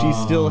because she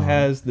still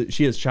has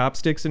she has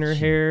chopsticks in her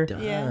hair.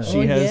 Yeah.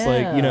 She has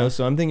like, you know,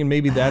 so I'm thinking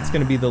maybe that's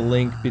going to be the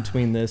link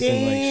between this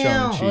and like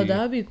Shang-Chi. Oh,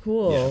 that'd be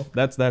cool.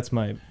 Yeah, that's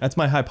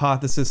my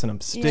hypothesis, and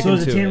I'm sticking So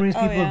to the Ten it. Rings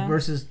people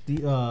versus the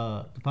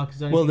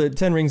Pakistani. Well, the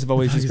Ten Rings have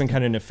always just been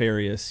kind of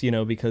nefarious, you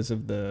know, because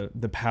of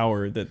the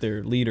power that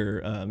their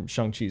leader,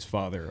 Shang-Chi's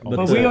father.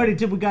 But we already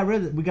did. We got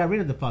rid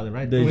of the father,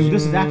 right?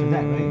 This is after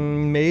that, right?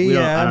 Maybe in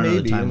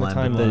the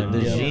timeline. The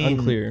Djinn,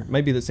 unclear.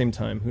 Maybe the same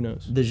time. Who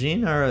knows? The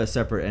Djinn are a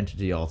separate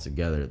entity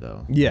altogether,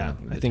 though. Yeah,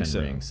 the I think Ten so.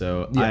 Rings.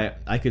 So Yeah.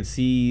 I could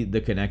see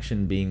the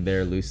connection being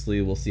there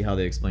loosely. We'll see how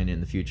they explain it in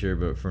the future.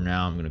 But for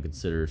now, I'm going to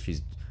consider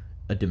she's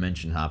a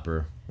dimension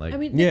hopper. Like, I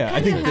mean,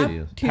 I think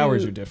the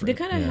powers are different. They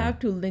kind of have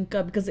to link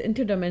up because the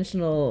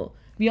interdimensional.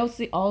 We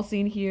all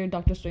seen here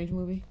Doctor Strange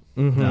movie.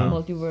 Mm-hmm. No,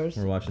 Multiverse.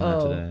 we're watching that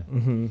today.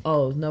 Mm-hmm.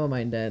 Oh, never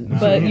mind then.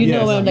 But you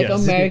know, like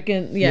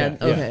American,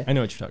 okay. I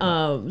know what you're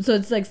talking about. So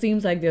it's like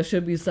seems like there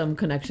should be some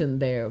connection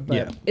there.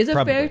 But is it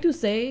fair to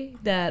say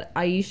that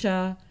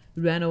Aisha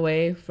ran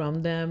away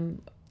from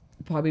them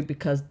probably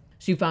because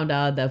she found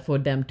out that for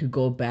them to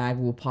go back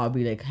will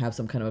probably like have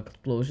some kind of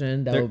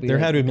explosion? That would be there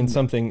like, had to have been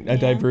something, a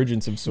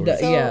divergence of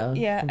sorts.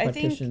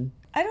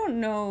 I don't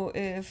know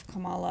if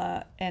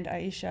Kamala and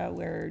Aisha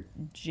were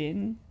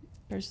Djinn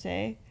per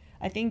se.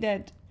 I think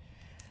that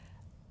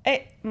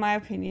my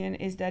opinion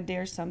is that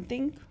there's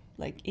something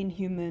like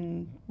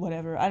inhuman,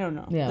 whatever. I don't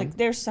know. Yeah. Like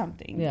there's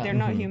something. Yeah. They're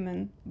not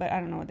human, but I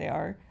don't know what they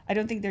are. I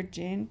don't think they're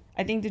Djinn.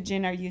 I think the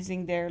Djinn are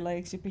using their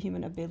like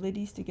superhuman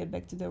abilities to get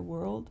back to their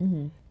world.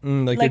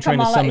 Like they're trying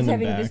Kamala to summon is them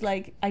having back. this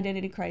like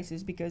identity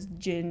crisis because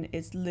Djinn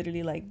is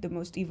literally like the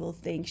most evil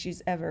thing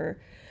she's ever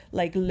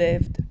like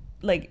lived.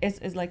 Like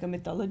it's like a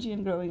mythology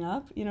and growing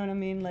up. You know what I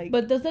mean? Like.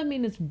 But does that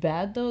mean it's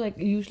bad though? Like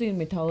usually in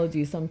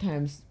mythology,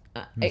 sometimes.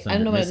 I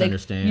don't know.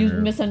 Like you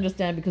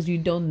misunderstand because you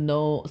don't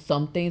know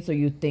something, so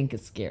you think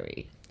it's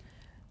scary.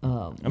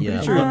 I'm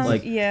pretty sure.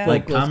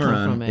 Like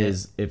Cameron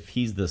is, if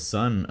he's the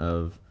son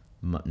of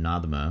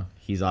Nadma,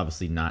 he's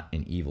obviously not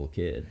an evil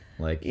kid.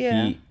 Like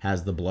he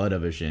has the blood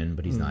of a Djinn,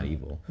 but he's not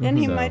evil. And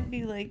he might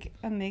be like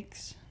a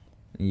mix.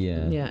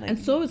 Yeah. Yeah, Like, and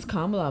so is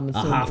Kamala. I'm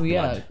assuming.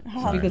 half-blood.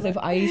 Because if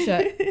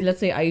Aisha, let's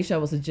say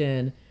Aisha was a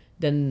Djinn,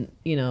 then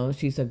you know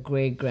she's a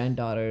great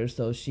granddaughter,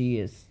 so she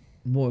is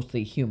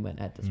mostly human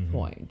at this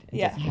point. And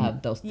just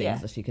have those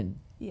things that she can.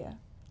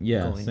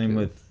 Yeah, same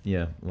with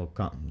well,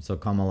 so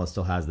Kamala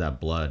still has that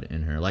blood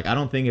in her. Like I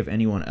don't think if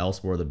anyone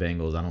else wore the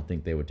bangles, I don't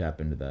think they would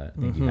tap into that.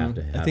 I think you have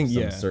to have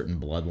some certain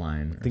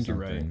bloodline. I think you're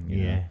right.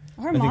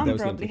 Her mom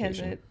probably has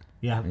it.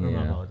 Yeah, her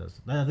mom probably does.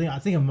 I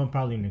think her mom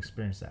probably even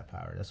experienced that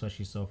power. That's why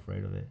she's so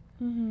afraid of it.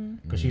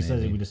 Because she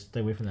says we just stay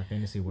away from that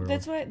fantasy world.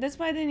 That's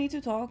why they need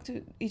to talk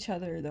to each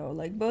other though.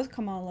 Like both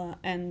Kamala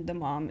and the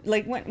mom.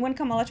 Like when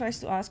Kamala tries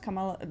to ask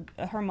Kamala,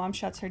 her mom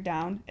shuts her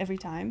down every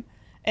time.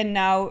 And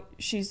now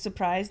she's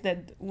surprised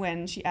that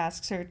when she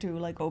asks her to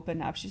like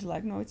open up, she's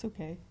like, "No, it's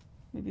okay.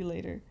 Maybe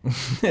later."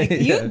 Like,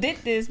 you did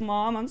this,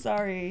 Mom. I'm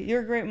sorry.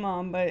 You're a great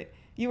mom, but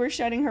you were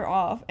shutting her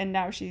off, and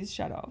now she's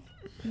shut off.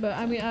 But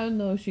I mean, I don't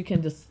know if she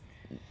can just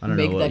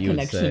make make that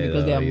connection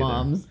because they're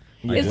moms.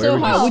 Like, it's so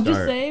hard. Would you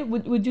say?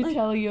 Would you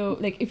tell your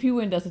like if you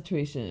were in that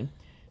situation?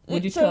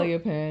 Would you tell your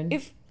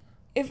parents?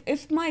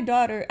 If my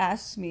daughter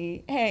asks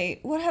me, "Hey,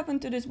 what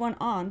happened to this one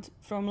aunt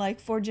from like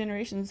 4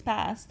 generations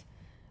past?"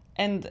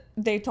 and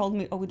they told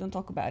me, "Oh, we don't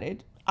talk about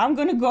it," I'm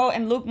gonna go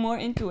and look more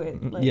into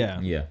it. Like,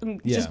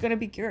 I'm just gonna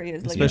be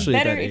curious. Like, especially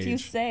it's better if you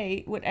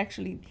say what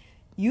actually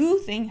you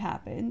think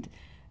happened,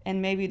 and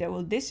maybe that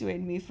will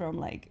dissuade me from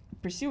like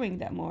pursuing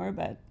that more.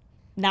 But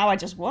now I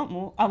just want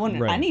more.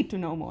 I need to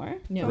know more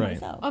for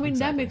myself. I mean,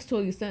 that makes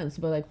total sense.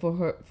 But like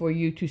for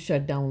you to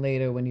shut down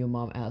later when your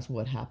mom asks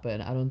what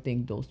happened, I don't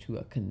think those two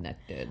are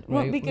connected.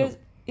 Well, right? because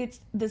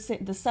it's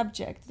the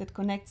subject that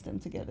connects them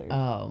together.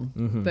 Oh,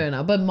 fair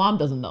enough. But mom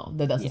doesn't know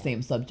that that's the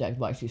same subject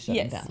while she's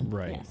shutting down.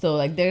 Right. Yeah. So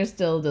like there's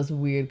still this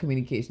weird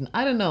communication.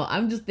 I don't know.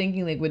 I'm just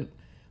thinking like with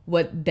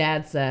what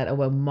dad said or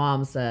what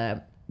mom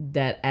said,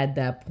 that at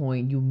that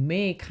point you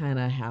may kind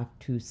of have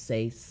to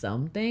say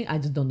something. I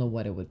just don't know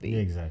what it would be.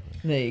 Exactly.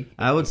 Like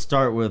I would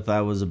start with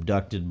I was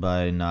abducted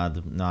by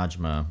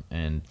Najma,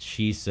 and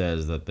she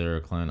says that they're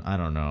a clan. I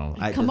don't know.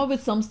 Come up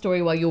with some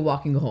story while you're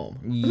walking home.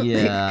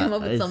 Yeah. Come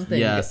up with something.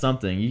 Yeah,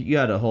 something. You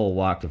got a whole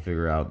walk to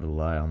figure out the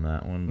lie on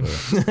that one.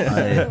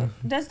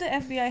 But Does the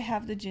FBI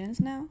have the Djinns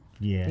now?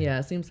 Yeah,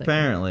 it seems like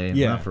apparently.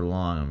 Not for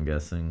long, I'm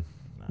guessing.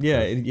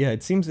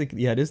 It seems like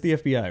it is the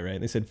FBI, right?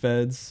 They said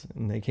feds,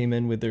 and they came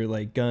in with their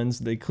like guns.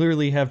 They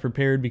clearly have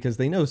prepared because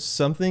they know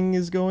something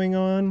is going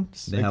on.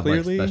 They have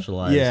clearly. like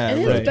specialized, and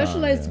they have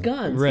specialized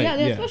guns. Right, Yeah,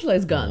 they have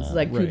specialized guns,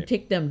 like to Right.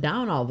 take them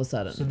down all of a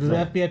sudden. So do the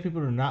FBI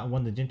people do not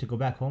want the Djinn to go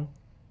back home?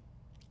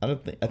 I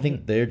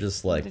think they're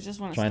just like They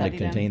just wanna trying to study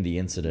them. contain the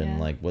incident. Yeah.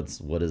 Like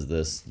what is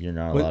this? You're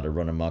not allowed to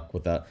run amok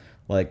without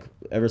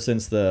ever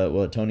since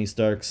Tony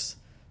Stark's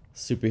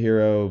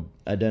superhero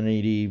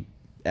identity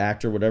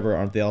act or whatever,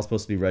 aren't they all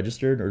supposed to be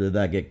registered, or did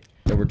that get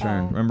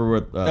overturned? Remember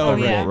what?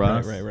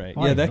 Right.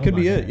 Yeah, that could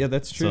be it. Yeah,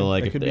 that's true. So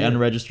like, if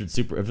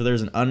if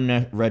there's an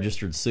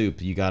unregistered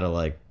soup, you gotta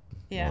like,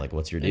 like,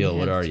 what's your deal?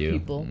 What are you?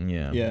 People.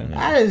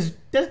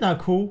 That's not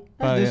cool.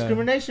 That's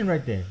discrimination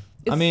right there.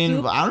 I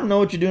mean, I don't know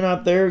what you're doing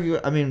out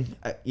there.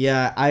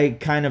 I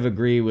kind of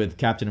agree with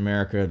Captain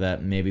America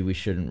that maybe we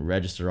shouldn't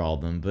register all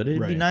of them, but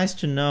it'd be nice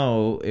to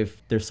know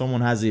if there's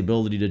someone has the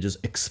ability to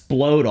just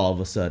explode all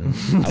of a sudden.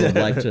 I would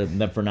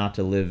like for not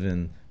to live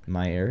in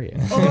my area.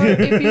 Or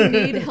if you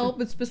need help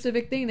with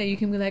specific thing, that you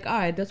can be like, all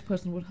right, this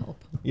person would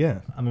help. Yeah,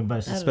 I mean, by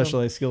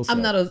specialized skill set.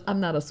 I'm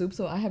not a soup,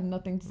 so I have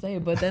nothing to say.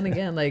 But then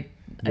again, like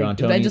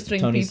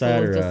registering Tony people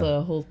is just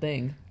a whole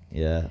thing.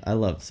 Yeah, I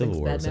love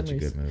Civil War. It's such a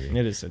good movie.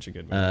 It is such a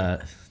good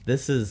movie.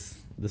 This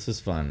is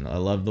fun. I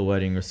love the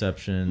wedding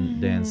reception,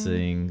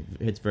 dancing.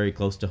 It's very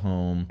close to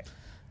home.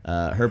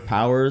 Her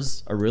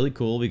powers are really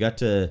cool. We got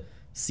to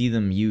see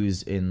them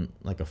used in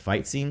like a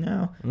fight scene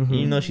now.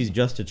 Even though she's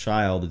just a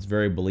child, it's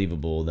very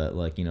believable that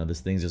like, you know, this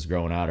thing's just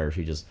growing out of her.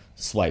 She just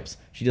swipes.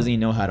 She doesn't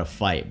even know how to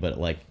fight, but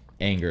like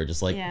anger,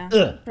 just like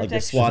like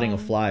you're swatting a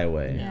fly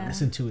away. Yeah,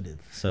 it's intuitive.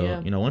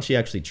 So you know, once she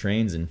actually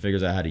trains and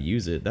figures out how to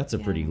use it, that's a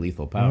pretty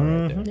lethal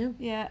power right there.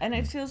 Yeah, and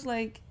it feels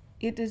like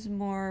it is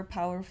more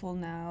powerful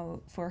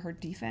now for her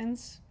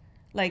defense.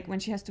 Like when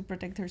she has to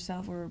protect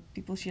herself or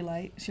people she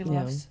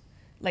loves,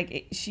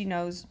 like she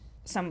knows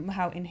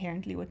somehow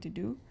inherently what to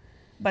do.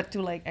 But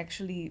to like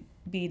actually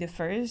be the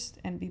first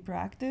and be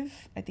proactive,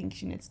 I think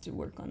she needs to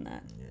work on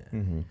that.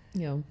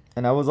 Yeah.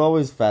 And I was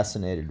always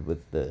fascinated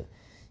with the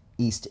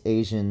East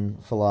Asian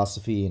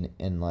philosophy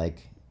and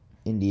like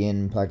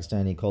Indian,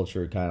 Pakistani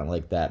culture, kind of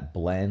like that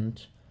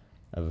blend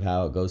of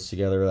how it goes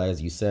together.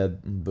 As you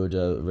said,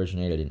 Buddha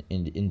originated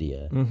in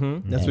India.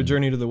 That's what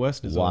Journey to the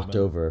West is all about. Walked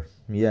over.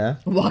 Yeah.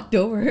 Walked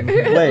over.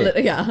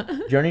 Wait. Yeah.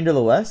 Journey to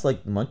the West,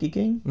 like Monkey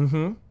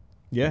King?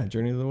 Yeah,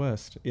 Journey to the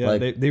West. Yeah,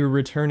 Like- they were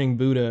returning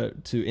Buddha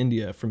to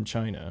India from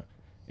China.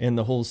 And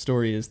the whole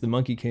story is the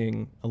Monkey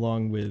King,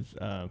 along with...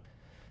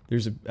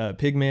 there's a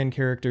Pigman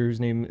character whose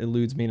name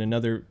eludes me, and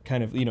another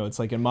kind of, you know, it's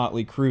like a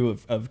motley crew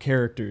of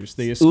characters.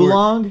 They escort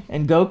Oolong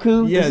and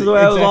Goku? Yeah, this is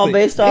where it was all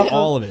based off of?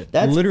 all of it.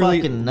 That's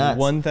literally fucking nuts.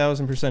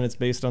 1000% it's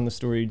based on the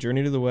story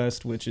Journey to the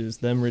West, which is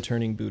them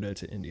returning Buddha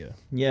to India.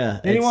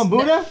 Yeah. Anyone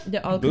Buddha?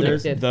 They're all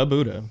There's connected. the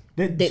Buddha.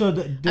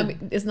 I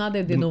mean, it's not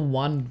that they don't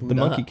want Buddha. The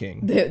Monkey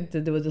King.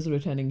 They were just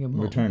returning him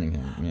home. Returning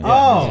him. Yeah.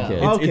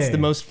 Oh, It's the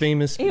most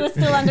famous... He was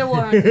still under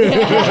warrant.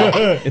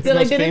 It's They're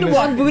like, they didn't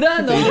want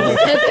Buddha, no, they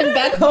sent him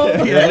back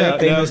home. Yeah,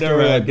 famous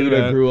story like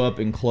Buddha grew up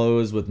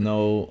enclosed with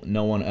no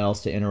one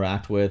else to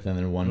interact with, and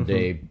then one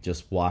day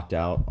just walked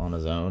out on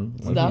his own.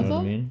 Like, you know what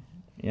I mean?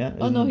 Yeah.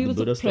 Oh no, he was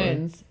a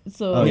prince.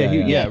 So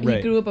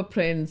he grew up a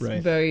prince,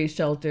 very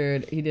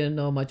sheltered. He didn't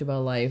know much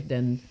about life.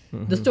 Then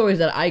the stories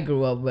that I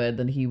grew up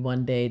with, and he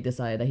one day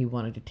decided that he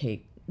wanted to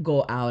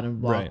go out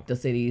and walk the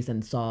cities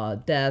and saw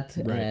death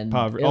and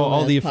poverty,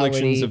 all the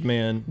afflictions of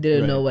man.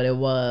 Didn't know what it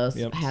was.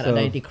 Had an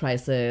identity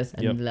crisis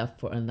and left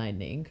for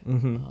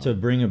enlightening. To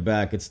bring it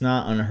back, it's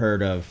not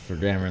unheard of for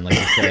Dameron, like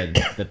you said,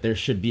 that there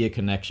should be a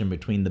connection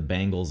between the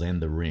bangles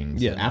and the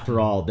rings. Yeah. After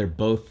all, they're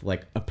both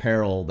like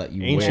apparel that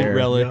you Ancient wear,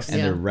 relics.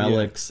 and they're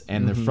relics,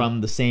 and they're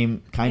from the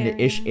same kind of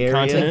ish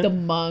area. Like the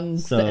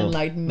monks, the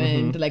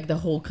enlightenment, like the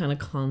whole kind of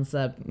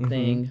concept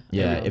thing.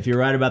 Yeah, if you're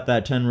right about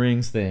that 10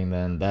 rings thing,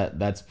 then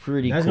that's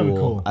pretty That's gonna be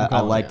cool. cool. I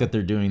like that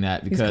they're doing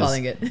that because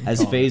calling it.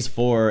 as Phase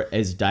 4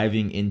 is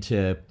diving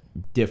into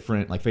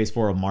different, like Phase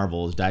 4 of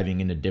Marvel is diving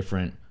into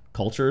different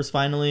cultures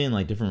finally and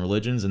like different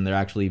religions, and they're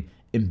actually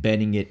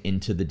embedding it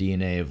into the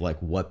DNA of like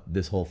what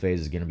this whole phase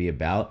is going to be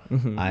about.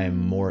 I am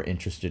more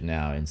interested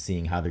now in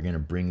seeing how they're going to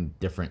bring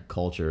different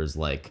cultures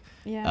like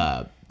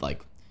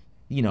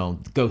you know,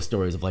 ghost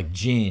stories of like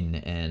Djinn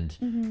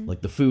and like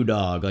the Foo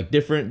Dog, like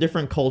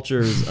different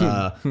cultures,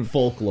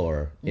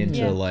 folklore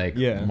into like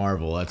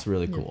Marvel. That's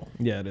really cool.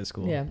 Yeah, it is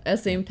cool. Yeah, at the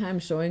same time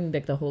showing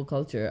like the whole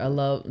culture. I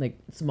love like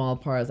small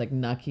parts like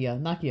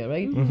Nakia,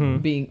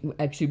 right? Being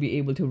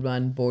able to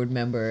run board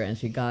member, and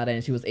she got it,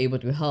 and she was able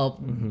to help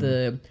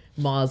the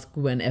mosque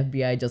when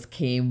FBI just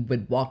came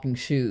with walking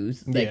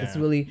shoes. Like it's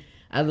really.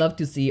 I love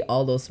to see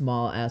all those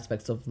small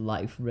aspects of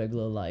life,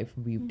 regular life,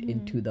 weaved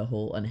into the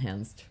whole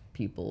enhanced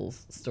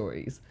people's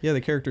stories. Yeah, the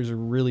characters are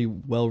really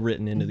well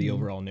written into the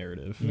overall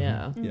narrative.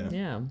 Yeah.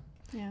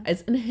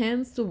 It's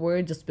enhanced the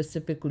word just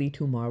specifically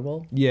to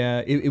Marvel.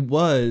 Yeah, it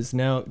was.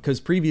 Now,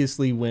 because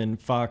previously when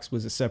Fox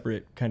was a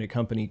separate kind of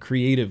company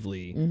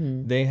creatively,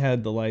 they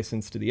had the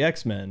license to the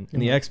X-Men,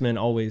 and the X-Men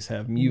always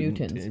have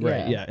mutants.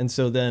 Right, yeah. And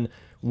so then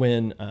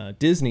when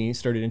Disney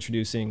started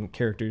introducing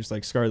characters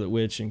like Scarlet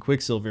Witch and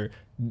Quicksilver,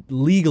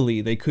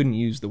 legally they couldn't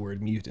use the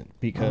word mutant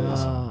because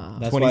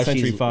 20th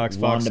Century Fox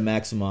Wanda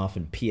Maximoff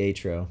and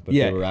Pietro, but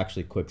they were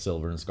actually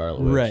Quicksilver and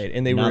Scarlet Witch. Right,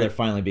 and now they're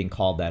finally being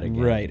called that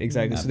again. Right,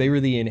 exactly. So they were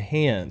the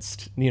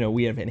enhanced.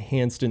 We have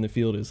enhanced in the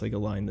field is like a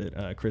line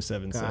that Chris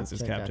Evans says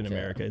as Captain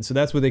America, and so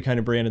that's what they kind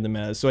of branded them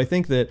as. So I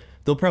think that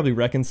they'll probably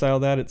reconcile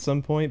that at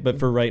some point. But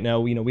for right now,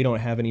 we don't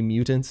have any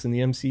mutants in the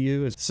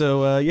MCU.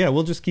 So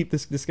we'll just keep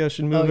this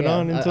discussion moving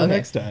on until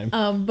next time.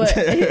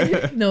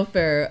 But no,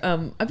 fair.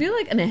 I feel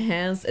like an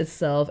enhanced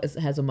itself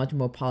has a much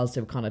more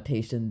positive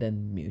connotation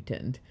than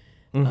mutant.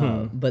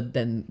 But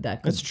then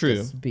that could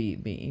just be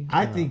me.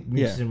 I think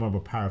mutants are more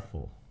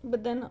powerful.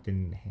 But then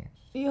than enhanced.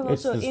 You have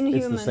also Inhumans.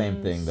 It's the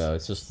same thing though.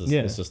 It's just the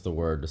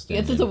word. It's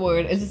just a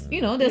word. It's just,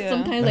 there's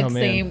sometimes like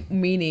same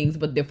meanings,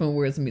 but different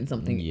words mean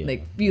something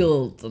like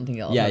feel something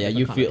else. Yeah,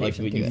 you feel like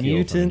you feel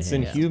mutants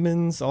and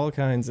humans, all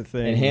kinds of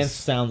things. Enhanced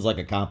sounds like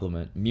a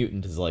compliment.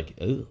 Mutant is like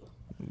ugh.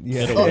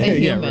 Yeah,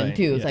 inhuman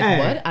too. It's like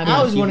what? I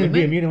always wanted to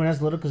be a mutant when I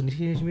was little because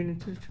Teenage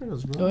Mutant Ninja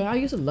Turtles, bro. Oh, I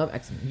used to love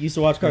X-Men. You used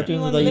to watch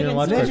cartoons without you didn't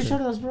watch Ninja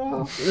Turtles,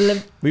 bro.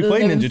 We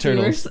played Ninja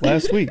Turtles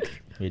last week.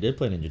 We did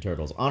play Ninja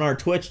Turtles on our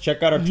Twitch.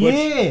 Check out our Twitch.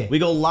 Yeah. We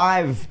go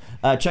live.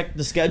 Check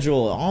the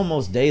schedule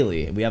almost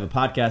daily. We have a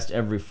podcast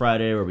every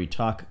Friday where we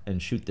talk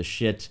and shoot the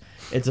shit.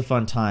 It's a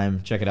fun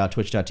time. Check it out.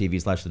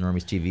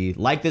 Twitch.tv/TheNormiesTV.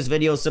 Like this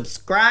video,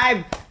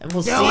 subscribe, and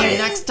we'll see you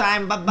next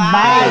time. Bye-bye.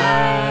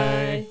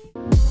 Bye.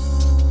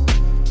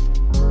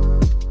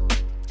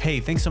 Hey,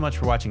 thanks so much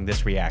for watching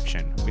this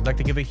reaction. We'd like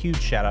to give a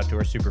huge shout out to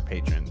our super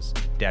patrons,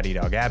 Daddy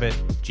Dog Abbott,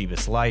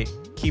 Jeevis Light,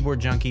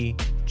 Keyboard Junkie,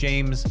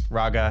 James,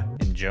 Raga,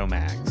 and Joe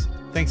Mags.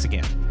 Thanks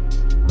again.